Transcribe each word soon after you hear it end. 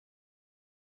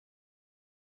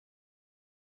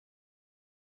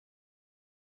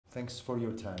Thanks for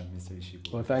your time, Mr.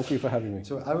 Ishiguro. Well, thank you for having me.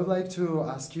 So I would like to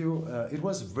ask you, it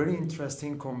was very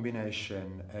interesting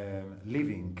combination,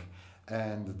 Living,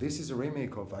 and this is a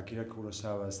remake of Akira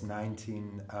Kurosawa's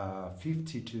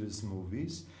 1952's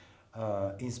movies,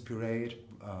 inspired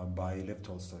by Lev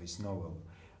Tolstoy's novel.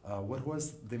 What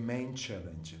was the main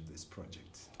challenge in this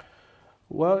project?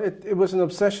 Well, it was an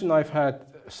obsession I've had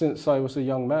since I was a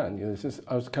young man, you know, since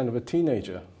I was kind of a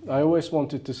teenager. I always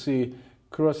wanted to see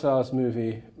Kurosawa's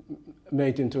movie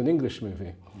made into an English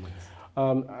movie. Yes.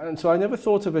 And so I never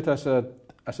thought of it as a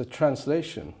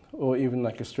translation or even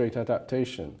like a straight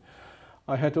adaptation.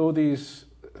 I had all these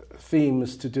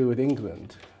themes to do with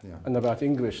England and about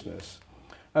Englishness,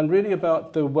 and really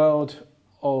about the world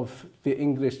of the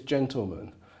English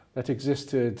gentleman that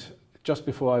existed just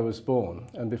before I was born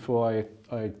and before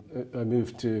I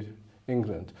moved to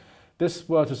England. This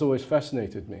world has always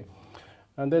fascinated me.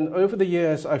 And then over the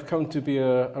years, I've come to be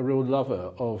a real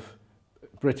lover of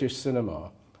British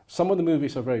cinema. Some of the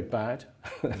movies are very bad.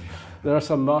 There are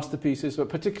some masterpieces, but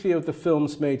particularly of the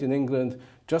films made in England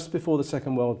just before the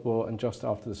Second World War and just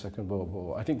after the Second World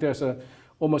War. I think there's a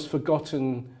almost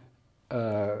forgotten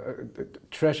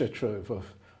treasure trove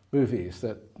of movies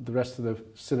that the rest of the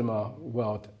cinema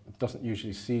world doesn't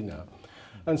usually see now.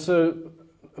 And so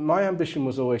my ambition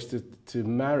was always to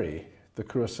marry the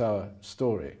Kurosawa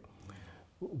story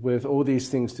with all these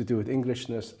things to do with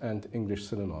Englishness and English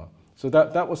cinema. So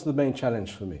that was the main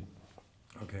challenge for me.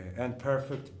 Okay, and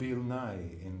perfect Bill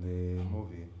Nye in the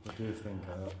movie. What do you think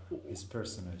his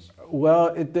personage?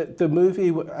 Well, the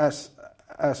movie, as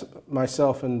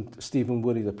myself and Stephen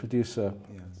Woolley, the producer,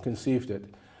 conceived it,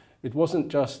 it wasn't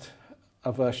just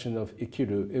a version of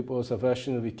Ikiru, it was a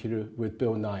version of Ikiru with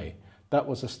Bill Nye. That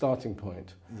was a starting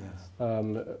point. Yes.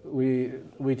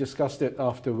 We discussed it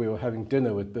after we were having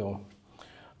dinner with Bill.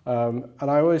 And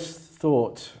I always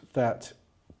thought that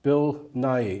Bill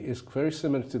Nye is very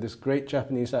similar to this great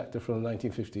Japanese actor from the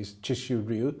 1950s, Chishu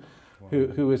Ryu,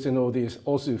 who was in all these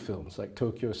Ozu films, like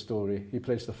Tokyo Story. He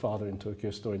plays the father in Tokyo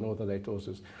Story and all the late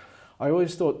Ozus. I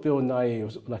always thought Bill Nye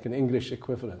was like an English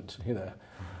equivalent, you know.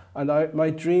 And my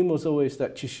dream was always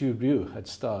that Chishu Ryu had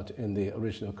starred in the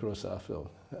original Kurosawa film.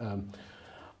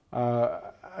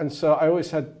 And so I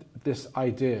always had this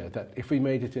idea that if we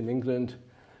made it in England,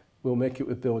 we'll make it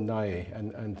with Bill Nye,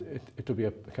 and it'll be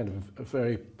a kind of a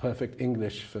very perfect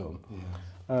English film.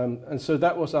 Yeah. And so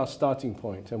that was our starting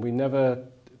point, and we never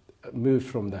moved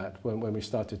from that when we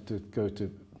started to go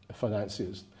to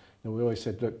financiers. And we always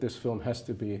said, look, this film has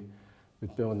to be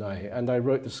with Bill Nye, and I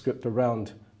wrote the script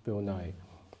around Bill Nye.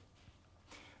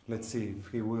 Let's see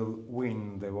if he will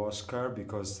win the Oscar,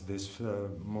 because this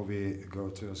movie go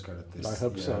to Oscar at this. I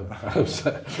hope so. I hope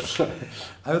so.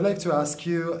 I would like to ask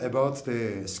you about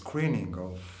the screening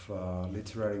of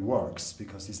literary works,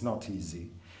 because it's not easy.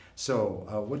 So,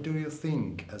 what do you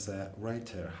think as a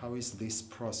writer? How is this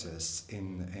process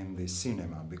in the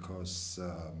cinema? Because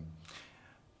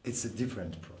it's a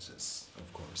different process,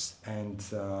 of course, and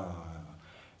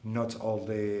not all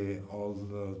the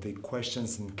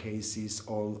questions and cases,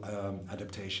 all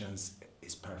adaptations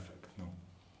is perfect. No.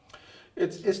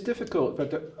 It's difficult,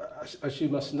 but as you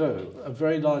must know, a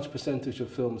very large percentage of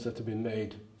films that have been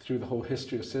made through the whole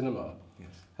history of cinema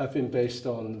have been based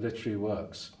on literary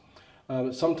works.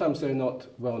 Sometimes they're not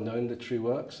well-known literary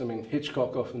works. I mean,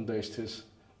 Hitchcock often based his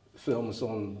films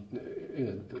on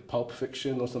pulp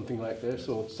fiction or something like this,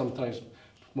 or sometimes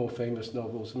more famous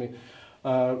novels. I mean,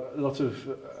 a lot of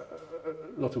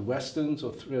westerns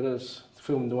or thrillers,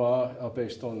 film noir, are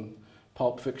based on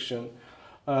pulp fiction.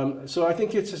 So I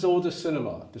think it's as old as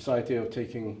cinema, this idea of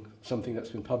taking something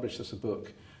that's been published as a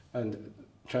book and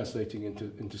translating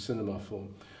into cinema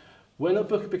form. When a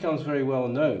book becomes very well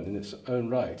known in its own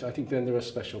right, I think then there are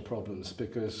special problems,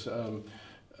 because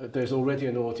there's already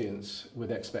an audience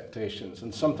with expectations,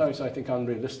 and sometimes I think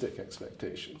unrealistic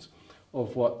expectations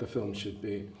of what the film should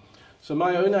be. So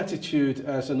my own attitude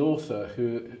as an author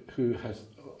who has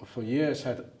for years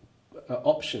had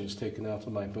options taken out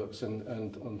of my books, and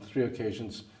on 3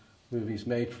 occasions movies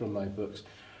made from my books,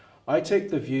 I take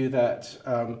the view that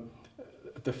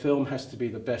the film has to be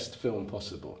the best film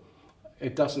possible.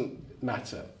 It doesn't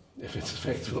matter if it's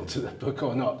faithful to the book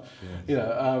or not. Yes. You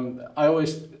know, I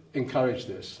always encourage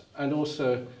this, and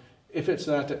also if it's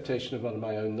an adaptation of one of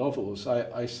my own novels,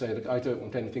 I say, look, I don't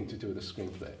want anything to do with the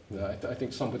screenplay. You know, I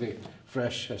think somebody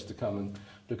fresh has to come and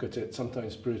look at it,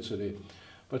 sometimes brutally.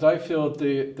 But I feel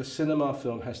the cinema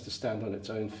film has to stand on its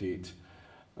own feet.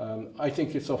 I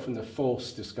think it's often a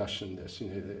false discussion, this, you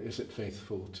know, is it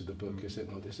faithful to the book, is it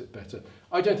not, is it better?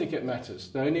 I don't think it matters.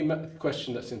 The only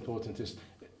question that's important is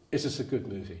this a good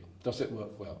movie? Does it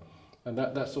work well? And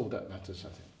that's all that matters, I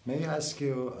think. May I ask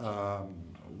you,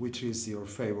 which is your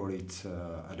favorite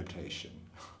adaptation?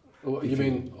 You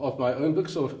mean of my own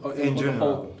books or in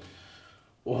general?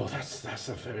 Oh, that's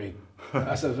a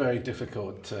very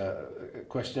difficult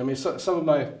question. I mean, some of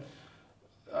my,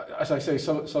 as I say,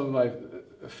 some of my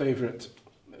favourite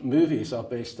movies are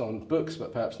based on books,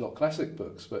 but perhaps not classic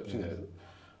books. But you know,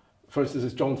 for instance,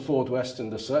 there's John Ford Western,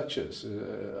 The Searchers.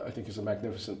 I think is a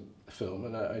magnificent film,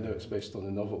 and I know it's based on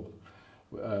a novel.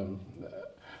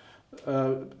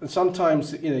 And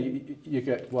sometimes, you know, you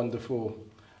get wonderful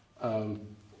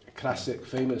classic,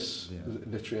 famous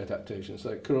literary adaptations,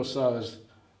 like Kurosawa's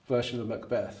version of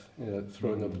Macbeth, you know,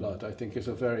 Throne of Blood, I think is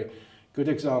a very good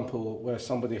example where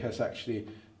somebody has actually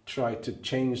tried to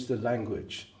change the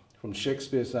language from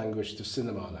Shakespeare's language to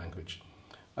cinema language.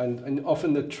 And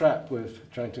often the trap with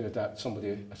trying to adapt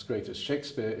somebody as great as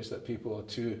Shakespeare is that people are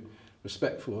too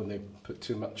respectful and they put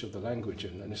too much of the language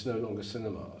in, and it's no longer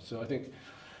cinema. So I think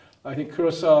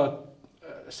Kurosawa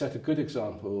set a good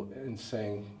example in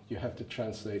saying you have to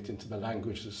translate into the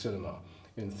language of cinema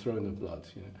in Throne of Blood.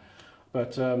 You know.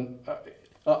 But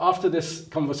after this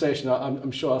conversation,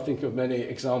 I'm sure I'll think of many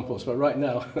examples. But right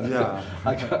now,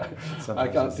 I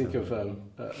can't think of.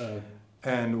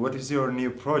 And what is your new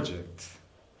project,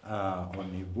 or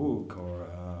new book, or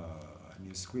a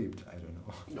new script? I don't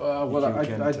know. Well,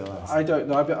 I don't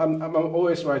know. I'm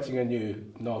always writing a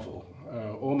new novel.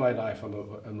 All my life,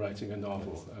 I'm writing a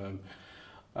novel.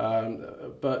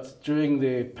 But during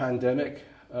the pandemic,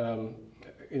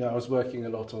 you know, I was working a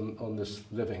lot on this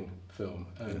living film,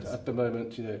 and at the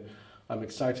moment, you know, I'm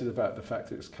excited about the fact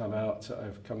that it's come out.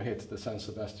 I've come here to the San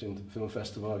Sebastián Film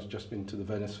Festival. I've just been to the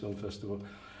Venice Film Festival.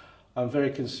 I'm very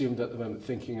consumed at the moment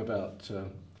thinking about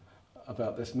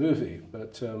this movie,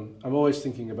 but I'm always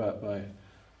thinking about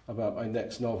my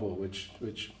next novel,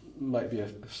 which might be a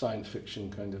science fiction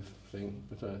kind of thing,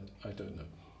 but I don't know.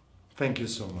 Thank you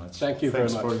so much. Thank you very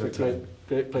much. For your time.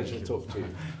 Great pleasure to talk to you.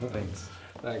 Thanks.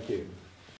 Thank you.